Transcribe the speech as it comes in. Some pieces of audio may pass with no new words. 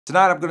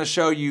Tonight I'm going to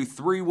show you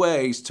 3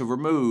 ways to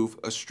remove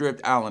a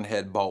stripped Allen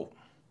head bolt.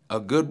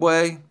 A good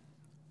way,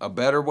 a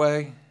better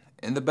way,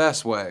 and the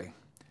best way.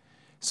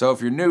 So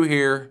if you're new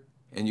here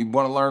and you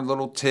want to learn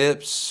little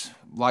tips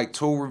like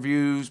tool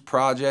reviews,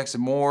 projects,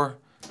 and more,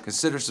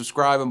 consider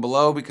subscribing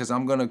below because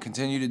I'm going to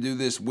continue to do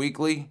this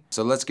weekly.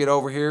 So let's get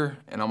over here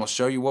and I'm going to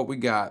show you what we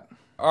got.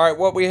 Alright,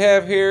 what we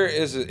have here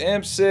is an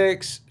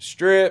M6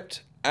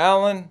 stripped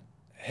Allen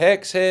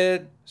hex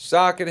head,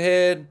 socket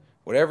head,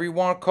 whatever you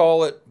want to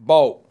call it,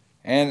 bolt.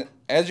 And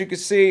as you can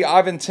see,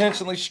 I've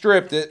intentionally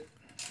stripped it.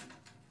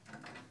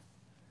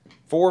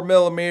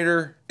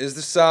 4mm is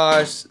the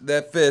size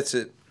that fits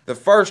it. The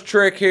first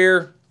trick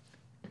here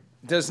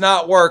does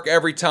not work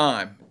every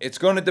time. It's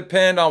going to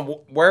depend on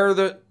where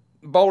the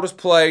bolt is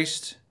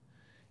placed.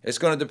 It's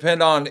going to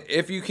depend on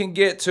if you can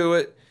get to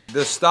it.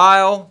 The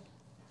style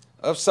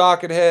of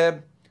socket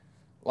head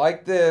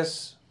like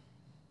this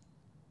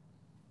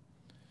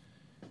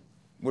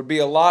would be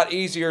a lot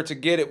easier to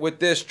get it with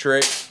this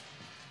trick.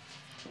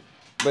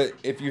 But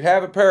if you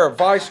have a pair of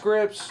vice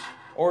grips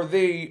or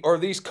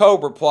these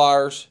Cobra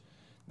Pliers,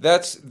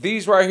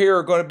 these right here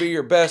are going to be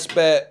your best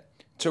bet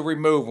to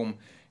remove them.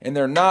 And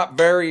they're not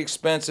very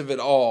expensive at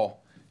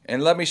all.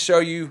 And let me show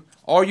you,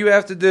 all you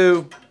have to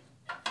do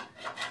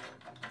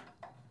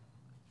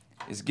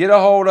is get a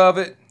hold of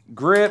it,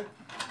 grip,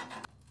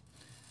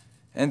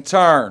 and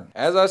turn.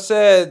 As I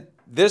said,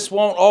 this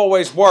won't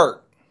always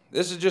work.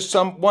 This is just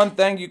one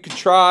thing you can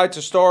try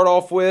to start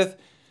off with.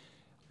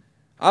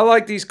 I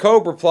like these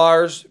Cobra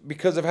Pliers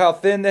because of how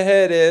thin the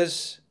head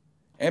is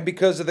and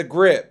because of the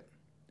grip.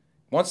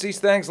 Once these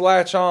things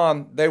latch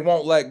on, they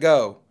won't let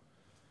go.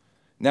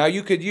 Now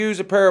you could use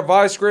a pair of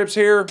vice grips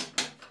here,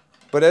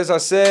 but as I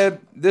said,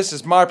 this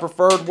is my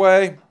preferred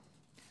way,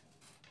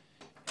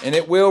 and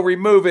it will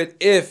remove it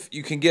if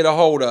you can get a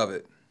hold of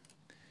it.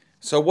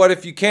 So what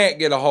if you can't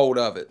get a hold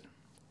of it?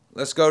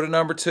 Let's go to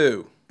number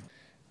 2.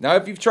 Now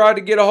if you've tried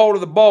to get a hold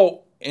of the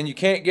bolt and you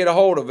can't get a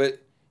hold of it,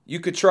 you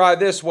could try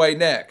this way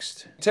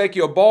next. Take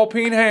you a ball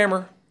peen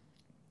hammer,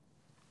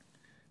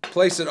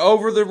 place it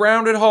over the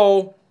rounded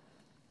hole,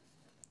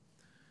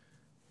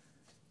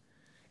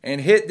 and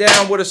hit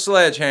down with a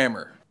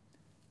sledgehammer.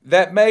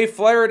 That may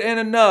flare it in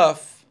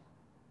enough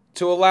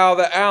to allow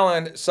the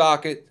Allen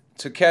socket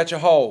to catch a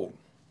hold.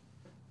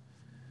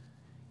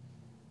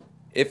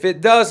 If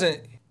it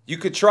doesn't, you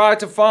could try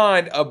to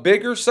find a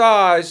bigger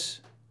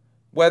size,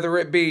 whether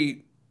it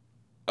be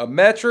a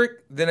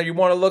metric, then you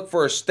want to look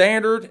for a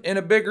standard in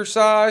a bigger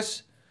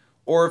size,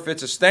 or if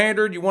it's a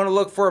standard, you want to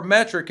look for a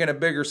metric in a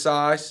bigger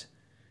size.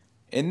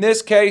 In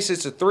this case,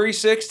 it's a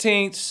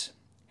 3/16,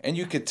 and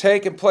you could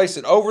take and place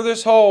it over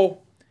this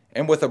hole,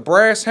 and with a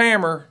brass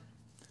hammer,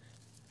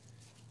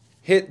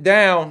 hit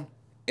down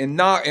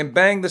and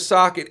bang the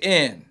socket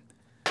in.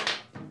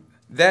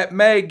 That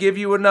may give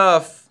you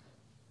enough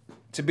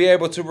to be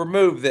able to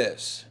remove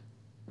this.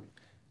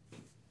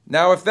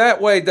 Now, if that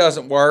way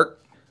doesn't work,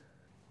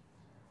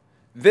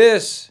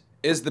 this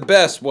is the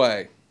best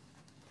way.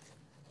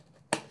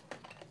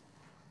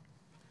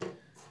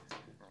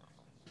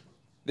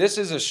 This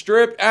is a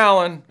stripped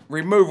Allen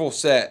removal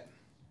set.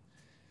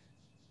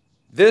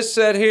 This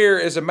set here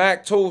is a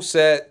Mac tool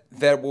set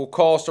that will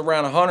cost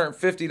around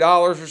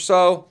 $150 or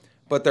so,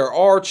 but there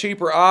are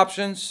cheaper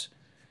options,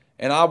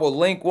 and I will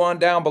link one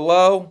down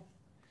below.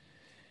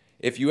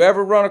 If you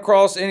ever run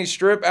across any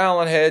stripped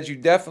Allen heads, you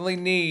definitely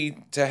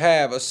need to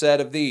have a set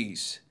of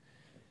these.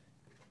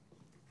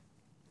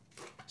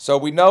 So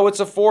we know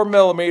it's a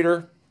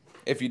 4mm.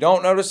 If you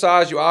don't know the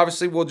size, you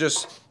obviously will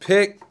just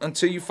pick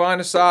until you find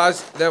a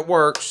size that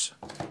works.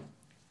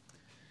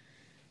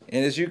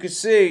 And as you can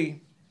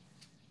see,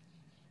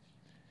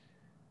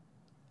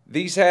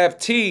 these have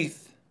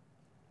teeth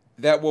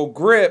that will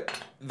grip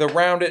the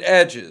rounded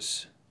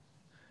edges,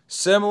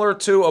 similar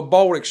to a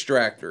bolt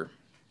extractor.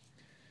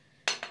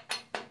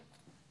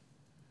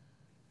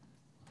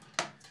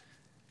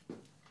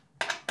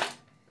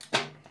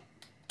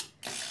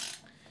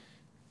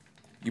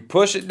 You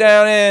push it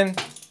down in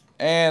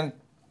and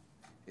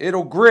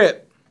it'll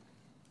grip.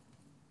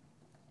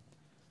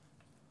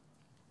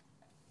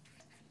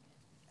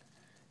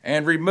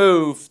 And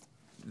remove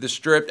the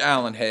stripped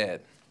Allen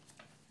head.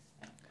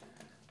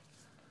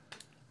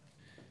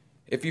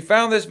 If you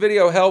found this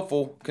video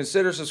helpful,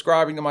 consider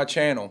subscribing to my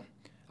channel.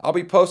 I'll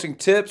be posting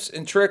tips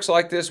and tricks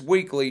like this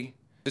weekly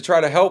to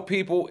try to help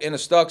people in a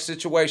stuck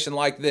situation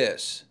like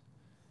this.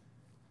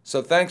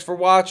 So thanks for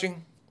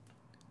watching.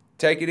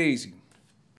 Take it easy.